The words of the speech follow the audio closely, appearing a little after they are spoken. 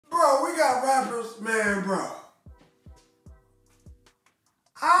we got rappers, man, bro.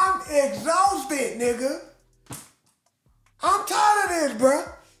 I'm exhausted, nigga. I'm tired of this, bro.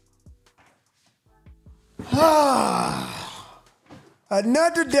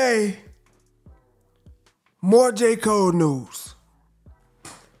 Another day, more J. Cole news.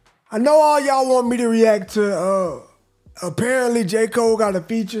 I know all y'all want me to react to, apparently J. Cole got a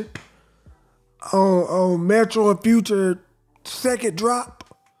feature on Metro and Future second drop.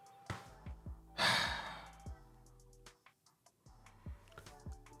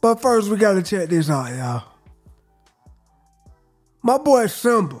 But first, we gotta check this out, y'all. My boy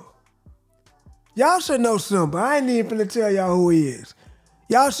Symba. Y'all should know Symba. I ain't even finna tell y'all who he is.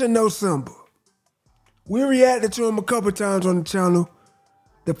 Y'all should know Symba. We reacted to him a couple times on the channel.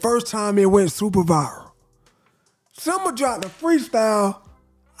 The first time it went super viral. Symba dropped a freestyle.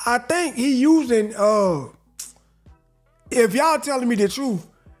 I think he using, if y'all telling me the truth,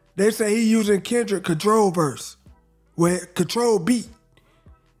 they say he using Kendrick control verse with control beat.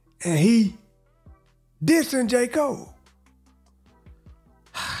 And he dissing J. Cole.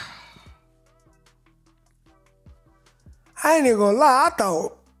 I ain't even gonna lie, I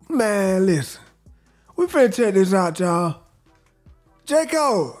thought, man, listen. We finna check this out, y'all. J.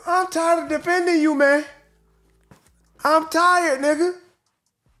 Cole, I'm tired of defending you, man. I'm tired, nigga.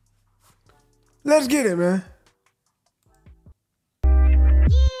 Let's get it, man.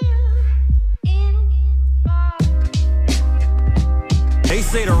 They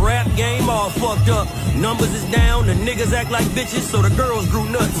say the rap game all fucked up. Numbers is down, the niggas act like bitches, so the girls grew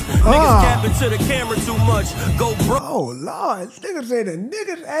nuts. Niggas capping to the camera too much. Go bro. Oh, Lord. Niggas say the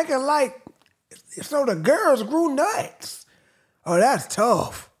niggas acting like so the girls grew nuts. Oh, that's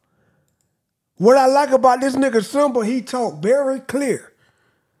tough. What I like about this nigga Symba, he talk very clear.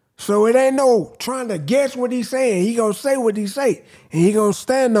 So it ain't no trying to guess what he's saying. He gonna say what he say, and he gonna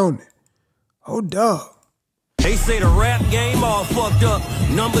stand on it. Oh, dog. They say the rap game all fucked up.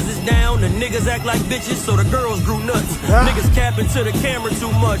 Numbers is down, the niggas act like bitches, so the girls grew nuts. Niggas capping to the camera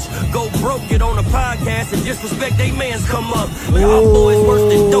too much. Go broke, get on a podcast and disrespect they mans come up. Y'all boys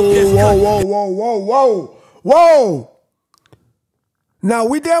worse than dope that's cut. Whoa. Now,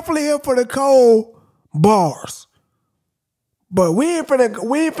 we definitely here for the Cole bars. But we ain't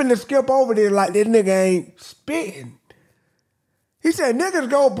finna skip over there like this nigga ain't spitting. He said niggas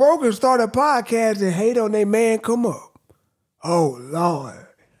go broke and start a podcast and hate on their man come up. Oh, Lord.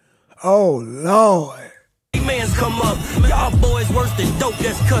 Oh, Lord. Mans come up. Y'all boys worse than dope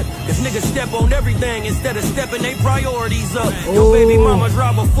that's cut. Cause niggas step on everything instead of stepping their priorities up. Your baby mama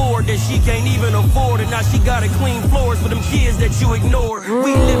drive a Ford that she can't even afford, and now she gotta clean floors for them kids that you ignore.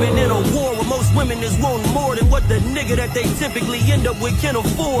 We living in a war where most women is wanting more than what the nigga that they typically end up with can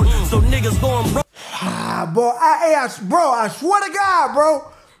afford. So niggas going broke. Boy, I swear to God,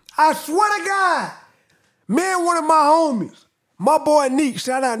 bro. I swear to God. Man, one of my homies, my boy Neek,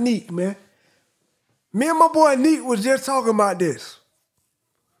 shout out Neek, man. Me and my boy Neek was just talking about this.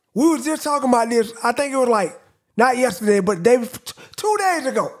 We was just talking about this, I think it was like, not yesterday, but 2 days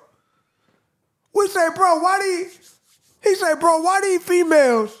ago. We say, bro, why these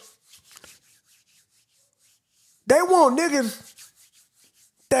females, they want niggas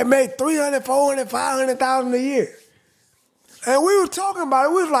that make 300, 400, 500,000 a year. And we was talking about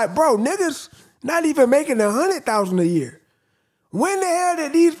it. We was like, bro, niggas not even making 100,000 a year. When the hell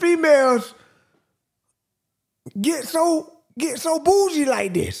did these females get so bougie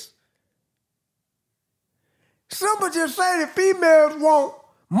like this? Symba just say that females want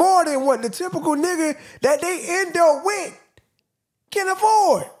more than what the typical nigga that they end up with can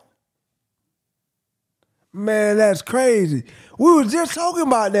afford. Man, that's crazy. We was just talking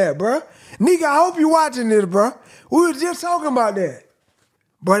about that, bruh. Nigga, I hope you watching this, bruh. We was just talking about that.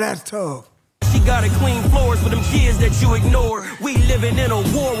 But that's tough. She gotta clean floors for them kids that you ignore. We living in a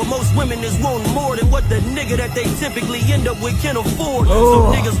war where most women is wanting more than what the nigga that they typically end up with can afford.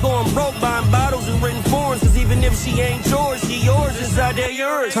 So niggas going broke buying bottles and renting foreigns, cause even if she ain't yours, she yours inside there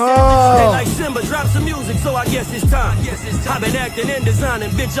yours. They like Symba, drop some music, so I guess it's time. I've been acting and designing,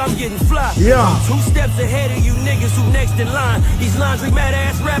 bitch, I'm getting fly. Yeah. 2 steps ahead of you niggas who next in line. These laundry mad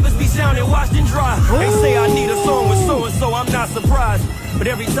ass rappers be sounding washed and dry. They say I need a song with so and so, I'm not surprised. But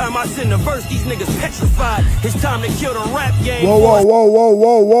every time I send a verse, these niggas petrified. It's time to kill the rap game.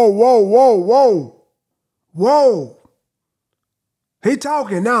 Whoa. He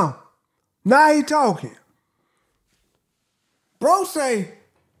talking now. Now he talking. Bro say,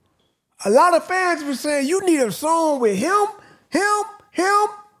 a lot of fans be saying, you need a song with him.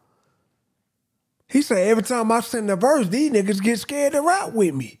 He said, every time I send a verse, these niggas get scared to rap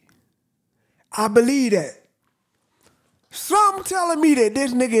with me. I believe that. Something telling me that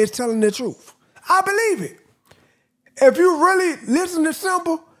this nigga is telling the truth. I believe it. If you really listen to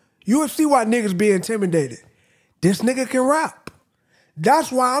Symba, you will see why niggas be intimidated. This nigga can rap.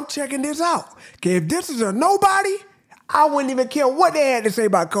 That's why I'm checking this out. Okay, if this is a nobody, I wouldn't even care what they had to say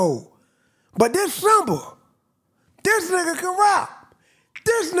about Cole. But this Symba, this nigga can rap.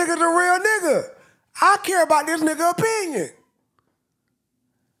 This nigga's a real nigga. I care about this nigga opinion.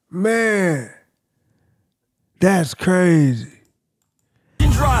 Man, that's crazy.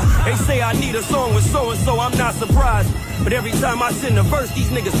 They say I need a song with so-and-so, I'm not surprised. But every time I send a verse, these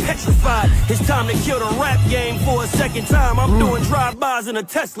niggas petrified. It's time to kill the rap game for a second time. I'm doing drive-bys in a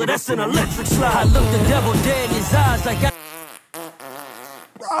Tesla, that's an electric slide. I look the devil dead in his eyes like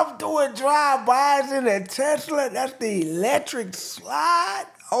I'm doing drive-bys in a Tesla, that's the electric slide?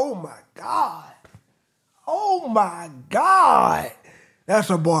 Oh my God. Oh my God. That's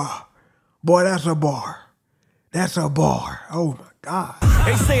a bar. Boy, that's a bar. That's a bar. Oh my God.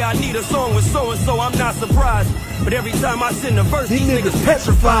 They say I need a song with so-and-so, I'm not surprised. But every time I send a verse, these niggas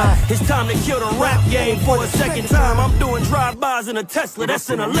petrified. It's time to kill the rap game for a second time. I'm doing drive-bys in a Tesla, that's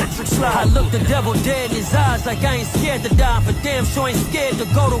an electric slide. I look the devil dead in his eyes like I ain't scared to die. For damn sure ain't scared to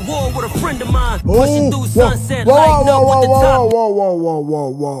go to war with a friend of mine. Pushing through sunset, lighting up with the top.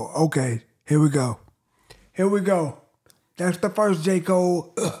 Whoa. Okay, here we go. Here we go. That's the first J.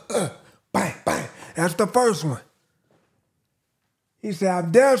 Cole. Bang, bang. That's the first one. He said,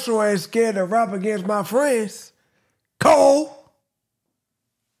 I'm damn sure ain't scared to rap against my friends. Cole.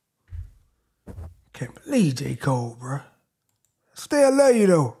 Can't believe J. Cole, bro. Still love you,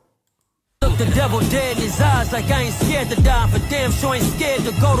 though. Look the devil dead in his eyes like I ain't scared to die. For damn sure ain't scared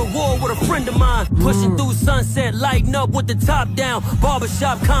to go to war with a friend of mine. Pushing through sunset, lighting up with the top down.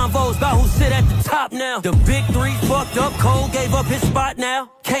 Barbershop convos about who sit at the top now. The big three fucked up, Cole gave up his spot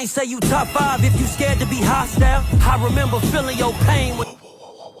now. Can't say you top 5 if you scared to be hostile. I remember feeling your pain with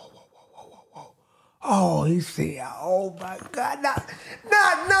Oh, he said, oh my God, not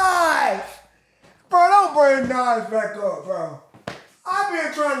Nas. Bro, don't bring Nas back up, bro. I've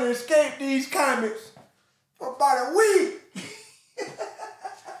been trying to escape these comments for about a week.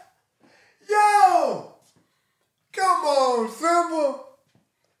 Yo, come on, Symba.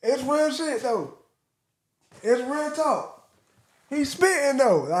 It's real shit, though. It's real talk. He's spitting,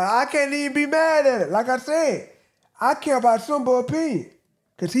 though. I can't even be mad at it. Like I said, I care about Symba's opinion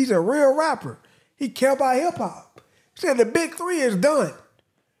because he's a real rapper. He care about hip-hop. He said the big 3 is done.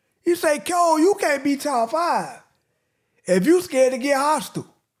 You say, Cole, you can't be top 5. If you scared to get hostile,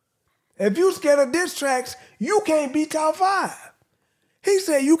 if you scared of diss tracks, you can't be top 5. He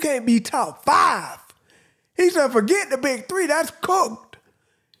said you can't be top 5. He said forget the big 3, that's cooked.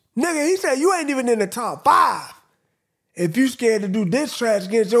 Nigga, he said you ain't even in the top 5. If you scared to do diss tracks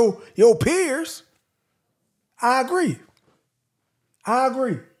against your peers, I agree. I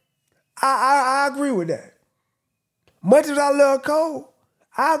agree. I agree with that. Much as I love Cole,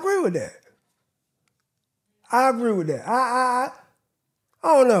 I agree with that. I agree with that. I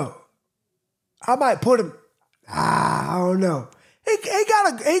don't know. I might put him. I don't know. He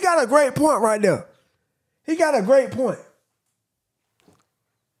got a great point right there. He got a great point.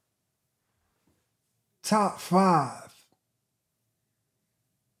 Top 5.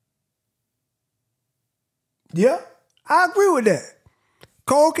 Yeah, I agree with that.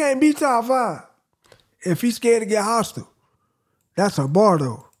 Cole can't be top 5 if he's scared to get hostile. That's a bar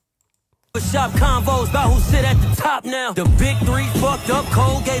though. Shop convos about who sit at the top now. The big 3 fucked up,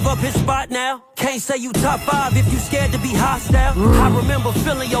 Cole gave up his spot now. Can't say you top 5 if you scared to be hostile. I remember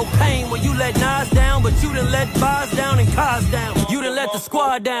feeling your pain when you let Nas down, but you didn't let Boz down and Kaz down. You didn't let the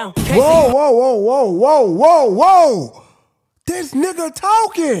squad down. Whoa. This nigga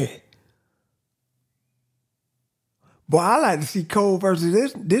talking. Boy, I like to see Cole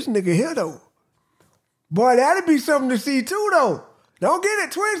versus this nigga here though. Boy, that'd be something to see too though. Don't get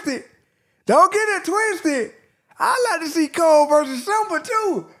it twisted. Don't get it twisted. I like to see Cole versus Symba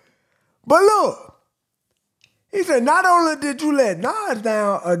too. But look, he said not only did you let Nas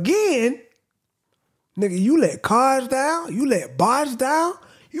down again, nigga, you let Kaz down, you let Boz down,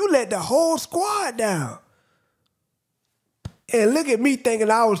 you let the whole squad down. And look at me thinking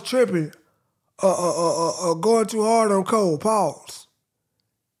I was tripping, going too hard on Cole, pause.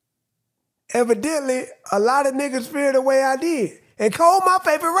 Evidently, a lot of niggas feel the way I did. And Cole my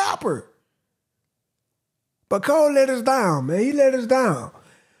favorite rapper. But Cole let us down, man. He let us down.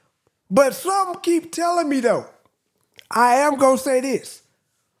 But something keep telling me, though, I am going to say this.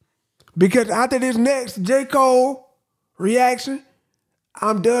 Because after this next J. Cole reaction,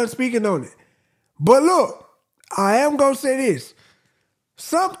 I'm done speaking on it. But look, I am going to say this.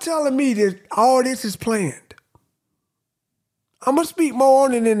 Something telling me that all this is planned. I'm going to speak more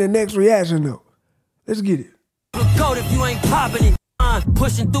on it in the next reaction, though. Let's get it. Goat if you ain't popping it.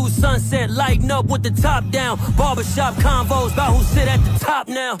 Pushing through sunset, lighting up with the top down. Barbershop convos about who sit at the top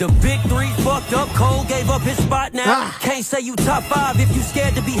now. The big three fucked up, Cole gave up his spot now. Can't say you top 5 if you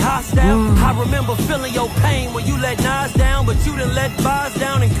scared to be hostile. I remember feeling your pain when you let Nas down, but you done let Boz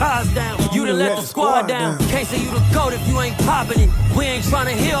down and Cos down. You done let the squad down. Can't say you the goat if you ain't popping it. We ain't trying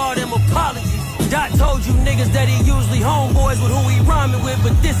to hear all them apologies. Dot told you niggas that he usually homeboys with who he rhyming with,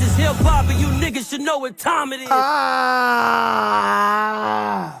 but this is hip-hop and you niggas should know what time it is.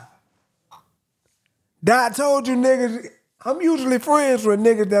 Dot told you niggas, I'm usually friends with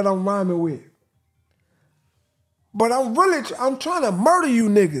niggas that I'm rhyming with. But I'm trying to murder you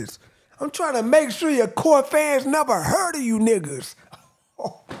niggas. I'm trying to make sure your core fans never heard of you niggas.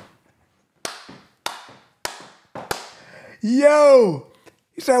 Yo.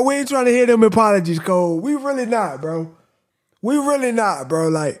 He said, we ain't trying to hear them apologies, Cole. We really not, bro. We really not, bro.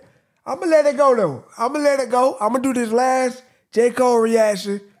 Like, I'm going to let it go, though. I'm going to let it go. I'm going to do this last J. Cole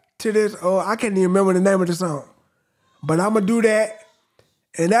reaction to this. Oh, I can't even remember the name of the song. But I'm going to do that.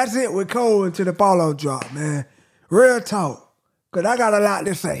 And that's it with Cole until the follow drop, man. Real talk. Because I got a lot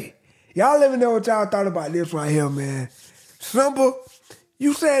to say. Y'all let me know what y'all thought about this right here, man. Symba,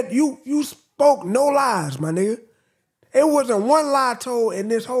 you said you spoke no lies, my nigga. It wasn't one lie told in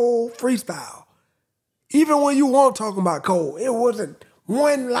this whole freestyle. Even when you weren't talking about Cole, it wasn't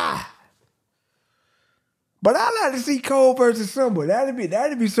one lie. But I like to see Cole versus Symba.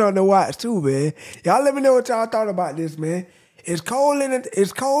 That'd be something to watch too, man. Y'all let me know what y'all thought about this, man. Is Cole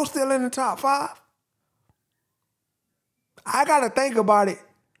still in the top 5? I gotta think about it.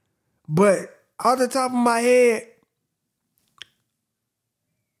 But off the top of my head,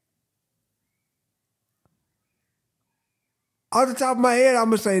 I'm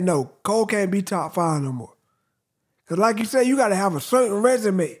going to say no. Cole can't be top 5 no more. Because like you said, you got to have a certain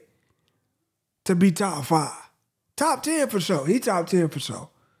resume to be top 5. Top 10 for sure. He top 10 for sure.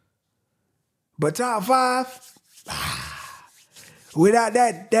 But top 5, without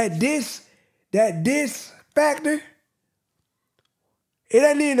that diss factor, it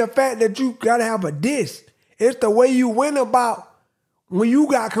ain't even the fact that you got to have a diss. It's the way you went about when you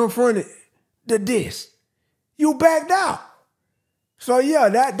got confronted the diss. You backed out. So yeah,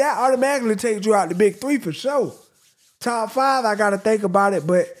 that automatically takes you out the big 3 for sure. Top 5, I gotta think about it,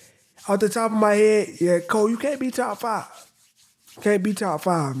 but off the top of my head, yeah, Cole, you can't be top 5. You can't be top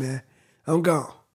 5, man. I'm gone.